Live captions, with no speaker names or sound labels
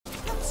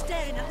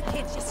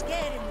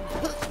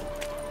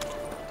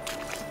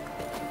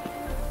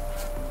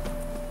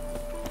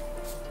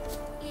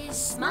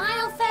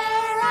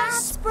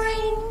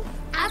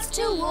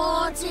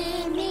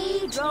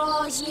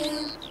draws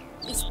you.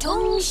 His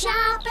tongue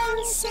sharp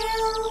and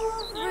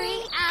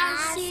silvery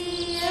as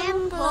he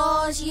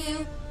implores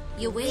you.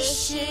 Your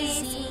wishes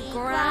he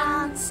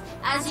grants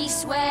as he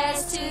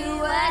swears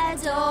to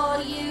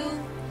adore you.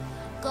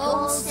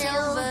 Gold,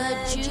 silver,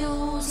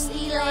 jewels,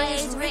 he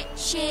lays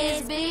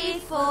riches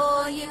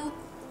before you.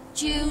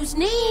 Dues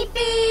need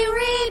be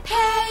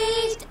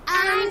repaid,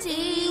 and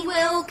he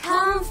will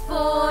come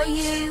for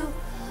you.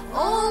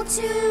 All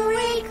to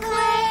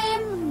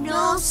reclaim,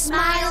 no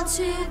smile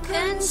to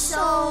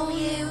console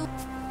you.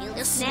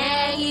 He'll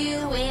snare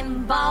you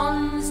in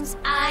bonds,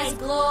 eyes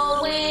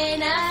glow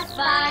in a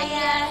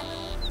fire,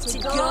 to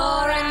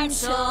gore and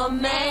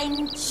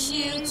torment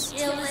you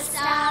till the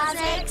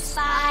stars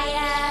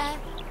expire.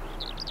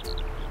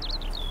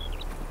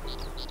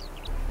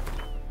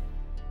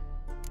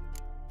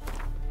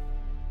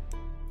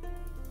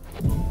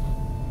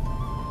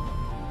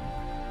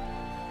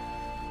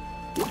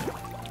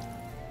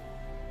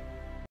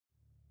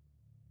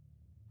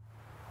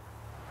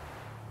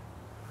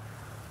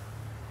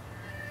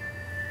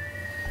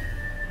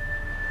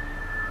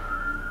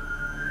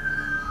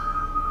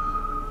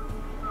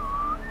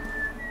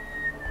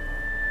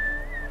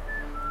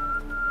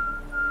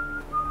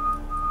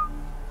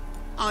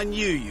 I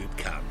knew you'd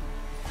come.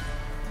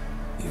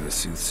 You a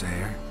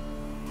soothsayer?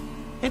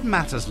 It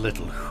matters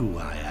little who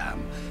I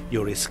am.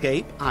 Your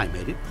escape, I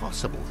made it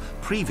possible.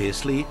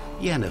 Previously,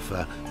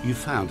 Yennefer, you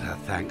found her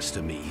thanks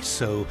to me,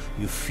 so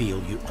you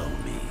feel you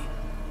owe me.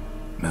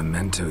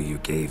 Memento you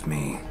gave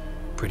me.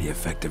 Pretty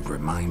effective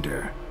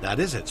reminder. That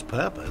is its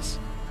purpose.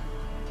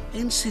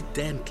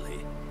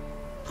 Incidentally,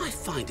 I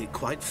find it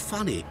quite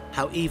funny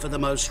how even the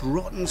most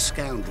rotten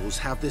scoundrels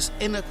have this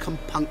inner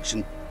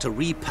compunction to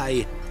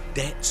repay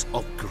debts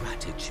of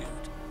gratitude.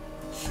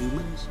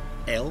 Humans,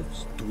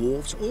 elves,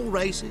 dwarves, all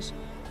races.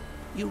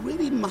 You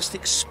really must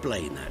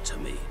explain that to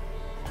me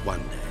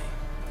one day.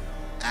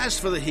 As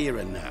for the here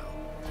and now,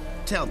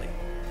 tell me,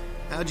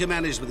 how'd you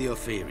manage with your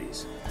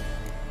theories?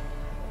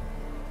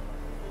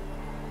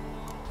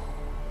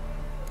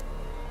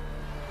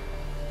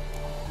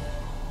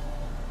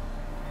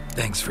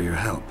 Thanks for your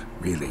help,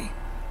 really.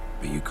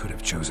 But you could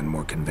have chosen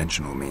more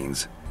conventional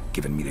means.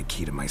 Given me the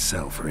key to my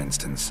cell, for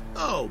instance.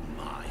 Oh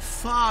my,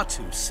 far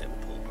too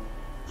simple.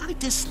 I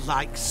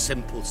dislike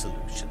simple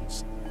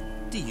solutions.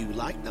 Do you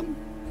like them?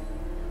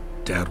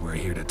 Doubt we're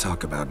here to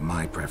talk about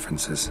my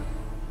preferences.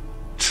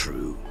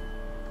 True.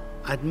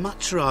 I'd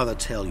much rather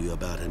tell you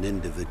about an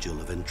individual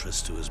of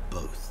interest to us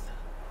both.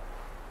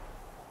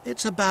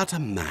 It's about a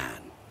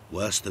man,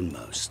 worse than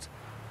most.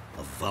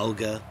 A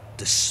vulgar,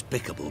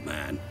 despicable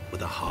man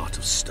with a heart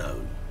of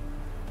stone.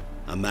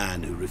 A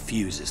man who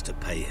refuses to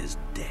pay his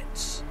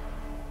debts.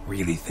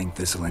 Really think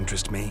this'll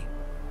interest me?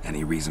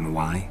 Any reason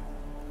why?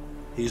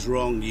 He's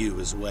wronged you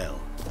as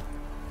well.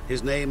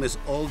 His name is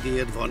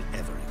Olgierd von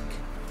Everec.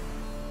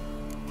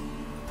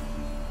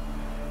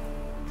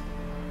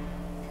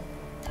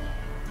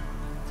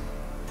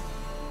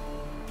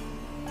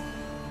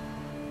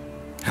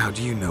 How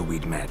do you know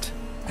we'd met,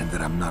 and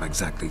that I'm not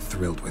exactly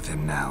thrilled with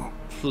him now?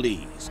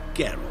 Please,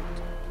 Geralt.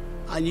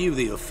 I knew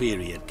the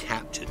Ophiri had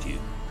captured you.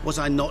 Was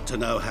I not to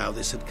know how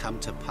this had come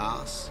to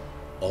pass?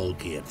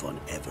 Olgierd von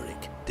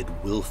Everec did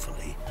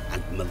willfully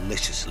and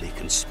maliciously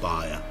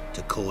conspire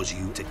to cause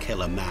you to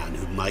kill a man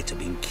who might have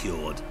been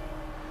cured.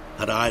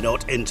 Had I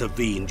not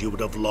intervened, you would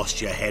have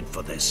lost your head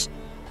for this.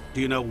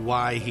 Do you know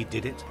why he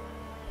did it?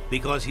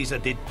 Because he's a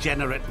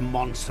degenerate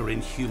monster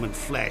in human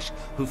flesh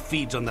who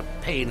feeds on the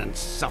pain and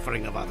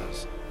suffering of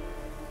others.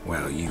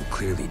 Well, you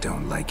clearly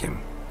don't like him.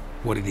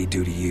 What did he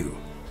do to you?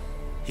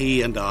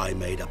 He and I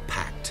made a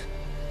pact.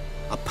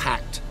 A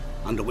pact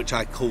under which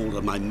I called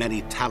on my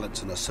many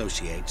talents and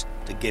associates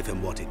to give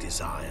him what he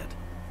desired.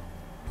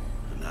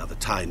 And now the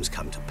time's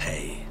come to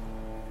pay.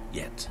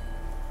 Yet,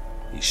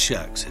 he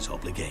shirks his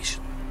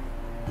obligation.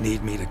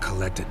 Need me to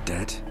collect a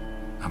debt?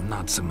 I'm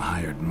not some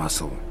hired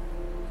muscle.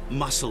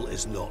 Muscle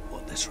is not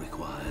what this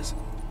requires.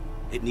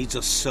 It needs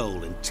a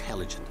soul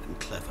intelligent and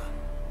clever.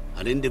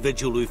 An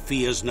individual who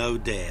fears no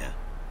dare.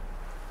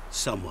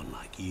 Someone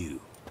like you.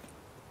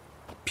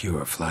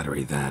 Pure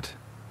flattery, that.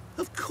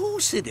 Of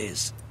course it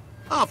is.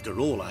 After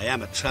all, I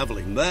am a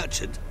traveling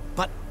merchant.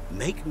 But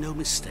make no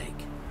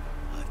mistake,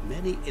 I've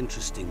many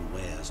interesting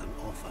wares on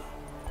offer.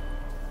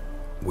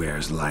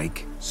 Wares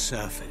like?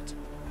 Surfeit.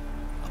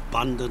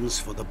 Abundance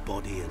for the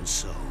body and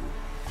soul.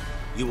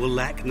 You will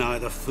lack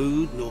neither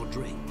food nor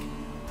drink.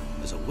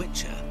 As a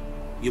witcher,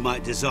 you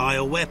might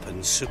desire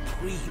weapons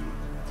supreme.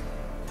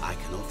 I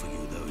can offer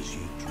you those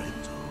you dreamt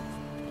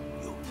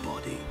of. Your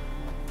body,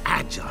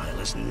 agile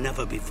as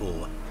never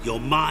before. Your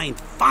mind,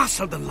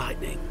 faster than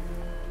lightning.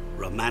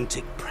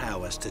 Romantic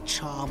prowess to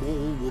charm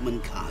all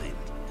womankind.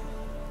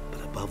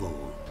 But above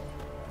all,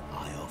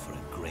 I offer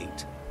a great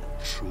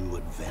and true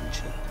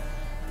adventure.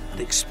 An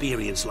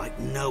experience like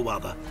no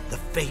other. The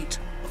fate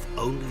of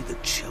only the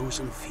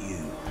chosen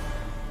few.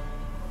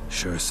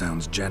 Sure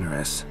sounds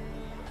generous.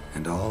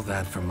 And all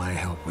that for my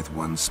help with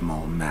one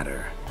small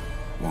matter.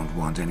 Won't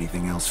want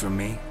anything else from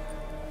me?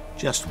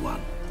 Just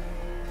one.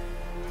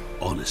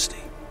 Honesty.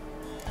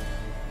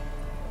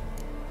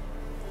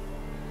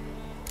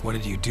 What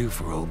did you do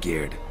for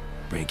Olgierd?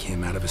 Break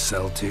him out of a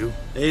cell too?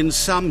 In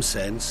some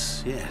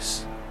sense,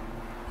 yes.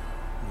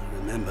 I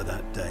remember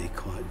that day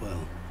quite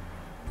well.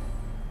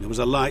 There was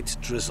a light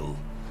drizzle,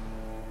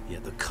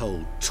 yet the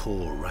cold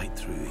tore right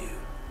through you.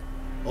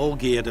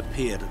 Olgierd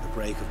appeared at the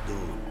break of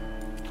dawn,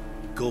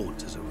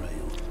 gaunt as a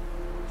rail,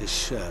 his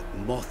shirt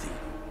moth-eaten.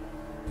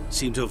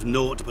 Seemed to have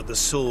naught but the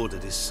sword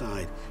at his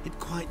side. It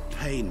quite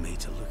pained me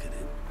to look at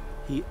him.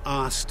 He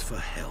asked for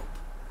help,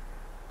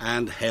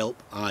 and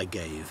help I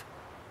gave.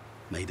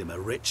 Made him a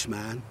rich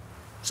man,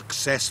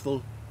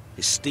 successful,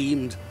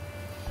 esteemed.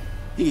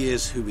 He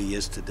is who he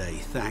is today,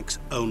 thanks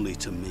only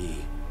to me.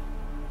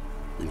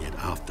 And yet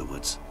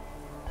afterwards,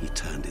 he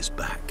turned his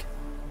back,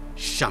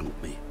 shunned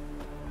me,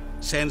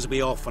 sends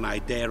me off when I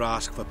dare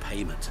ask for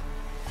payment.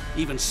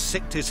 Even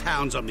sicked his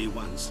hounds on me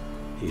once.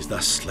 He's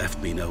thus left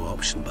me no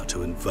option but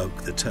to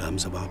invoke the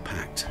terms of our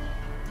pact.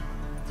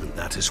 And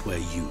that is where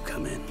you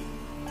come in.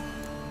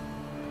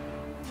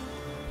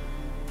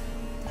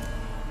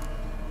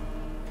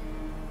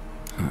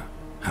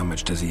 How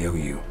much does he owe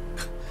you?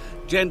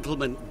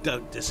 Gentlemen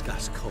don't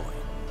discuss coin.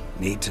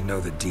 Need to know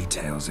the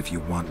details if you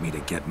want me to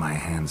get my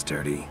hands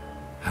dirty.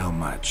 How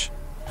much?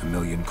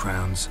 1,000,000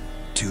 crowns?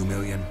 2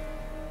 million?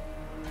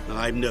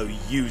 I'm no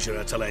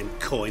usurer to lend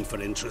coin for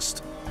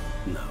interest.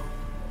 No.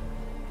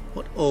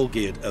 What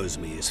Olgierd owes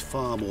me is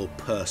far more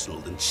personal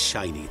than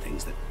shiny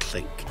things that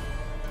clink.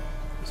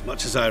 As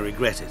much as I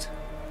regret it,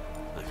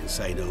 I can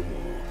say no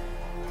more.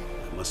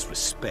 I must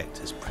respect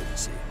his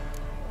privacy.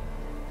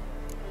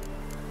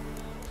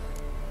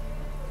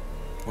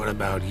 What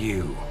about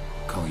you?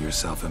 Call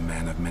yourself a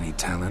man of many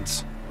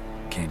talents?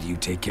 Can't you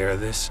take care of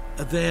this?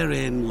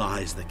 Therein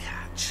lies the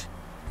catch.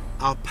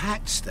 Our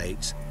pact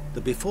states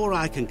that before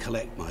I can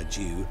collect my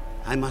due,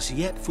 I must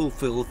yet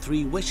fulfill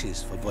 3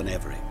 wishes for Von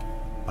Everec.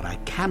 But I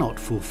cannot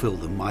fulfill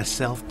them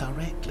myself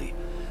directly,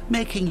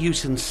 making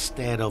use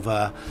instead of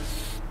a...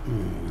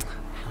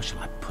 how shall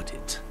I put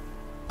it?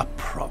 A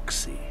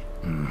proxy.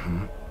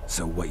 Mm-hmm.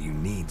 So what you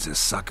need's a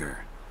sucker.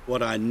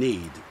 What I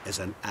need is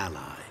an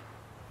ally.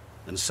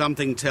 And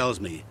something tells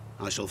me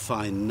I shall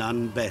find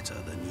none better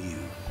than you.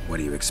 What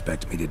do you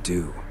expect me to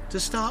do? To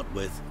start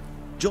with,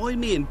 join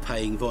me in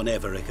paying Von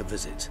Everec a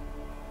visit.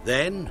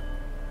 Then,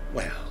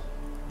 well,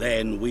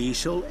 then we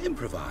shall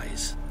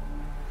improvise.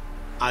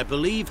 I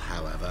believe,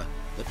 however,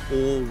 that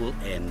all will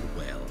end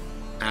well.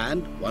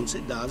 And, once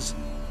it does,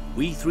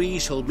 we 3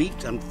 shall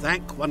meet and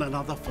thank one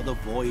another for the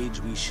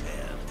voyage we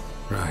shared.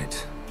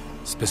 Right.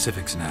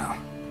 Specifics now.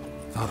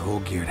 Thought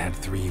Olgierd had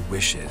 3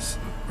 wishes,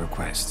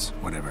 requests,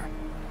 whatever.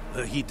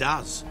 He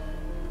does.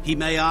 He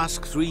may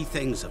ask 3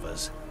 things of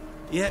us,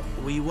 yet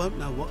we won't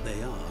know what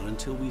they are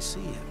until we see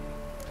him.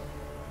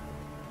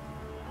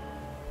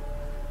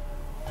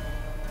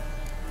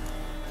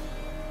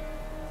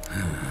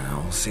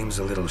 All seems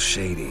a little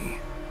shady.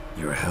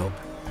 Your help,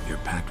 your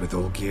pact with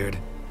Olgierd,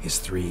 his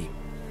 3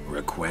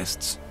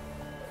 requests.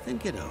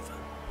 Think it over.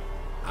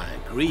 I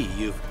agree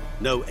you've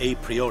no a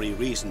priori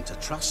reason to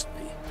trust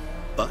me,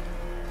 but,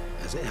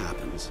 as it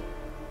happens,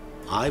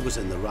 I was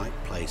in the right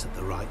place at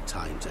the right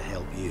time to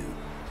help you.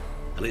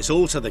 And it's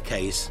also the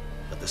case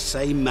that the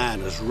same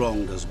man has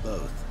wronged us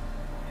both.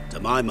 To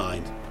my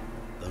mind,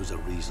 those are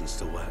reasons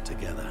to work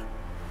together.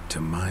 To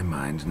my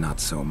mind, not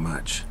so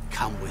much.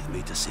 Come with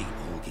me to see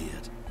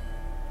Olgierd.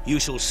 You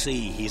shall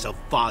see he's a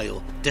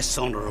vile,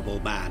 dishonorable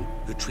man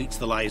who treats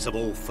the lives of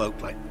all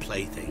folk like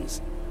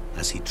playthings,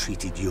 as he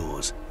treated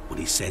yours when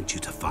he sent you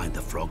to find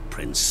the Frog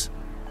Prince.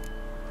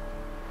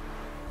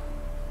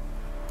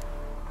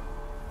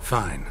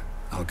 Fine.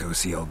 I'll go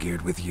see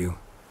Olgierd with you,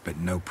 but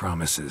no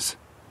promises.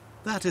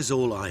 That is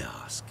all I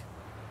ask.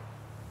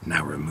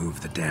 Now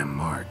remove the damn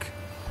mark.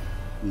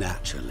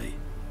 Naturally.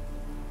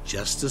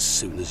 Just as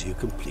soon as you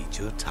complete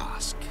your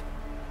task.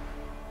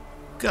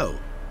 Go.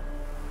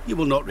 You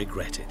will not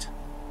regret it.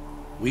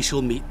 We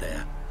shall meet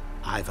there.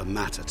 I've a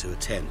matter to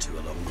attend to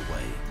along the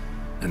way.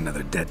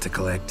 Another debt to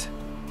collect?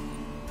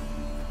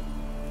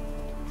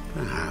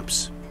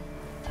 Perhaps.